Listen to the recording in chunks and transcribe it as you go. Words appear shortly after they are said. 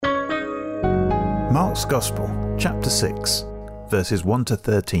Mark's Gospel, chapter 6, verses 1 to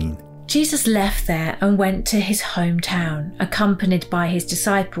 13. Jesus left there and went to his hometown, accompanied by his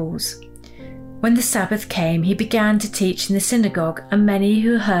disciples. When the Sabbath came, he began to teach in the synagogue, and many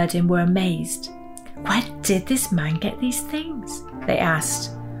who heard him were amazed. "Where did this man get these things?" they asked.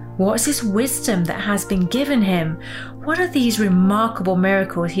 "What's this wisdom that has been given him? What are these remarkable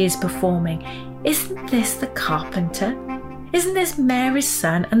miracles he is performing? Isn't this the carpenter? Isn't this Mary's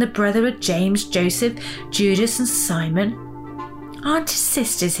son and the brother of James, Joseph, Judas and Simon? Aren't his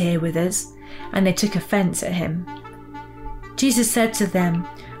sisters here with us?" And they took offence at him. Jesus said to them,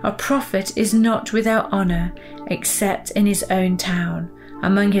 "A prophet is not without honour except in his own town,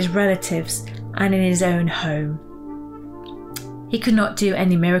 among his relatives and in his own home." He could not do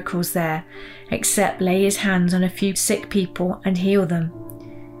any miracles there, except lay his hands on a few sick people and heal them.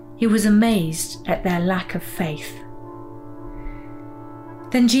 He was amazed at their lack of faith.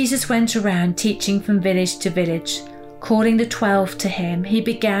 Then Jesus went around teaching from village to village. Calling the 12 to him, he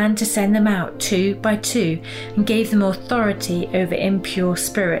began to send them out 2 by 2 and gave them authority over impure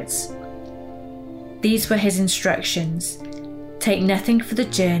spirits. These were his instructions: "Take nothing for the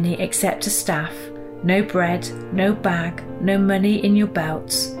journey except a staff, no bread, no bag, no money in your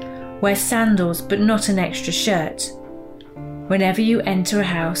belts. Wear sandals but not an extra shirt. Whenever you enter a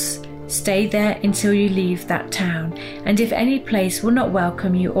house, stay there until you leave that town, and if any place will not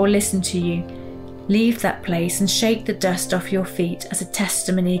welcome you or listen to you, leave that place and shake the dust off your feet as a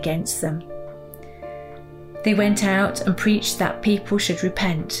testimony against them." They went out and preached that people should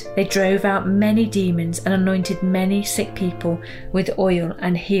repent. They drove out many demons and anointed many sick people with oil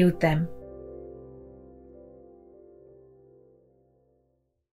and healed them.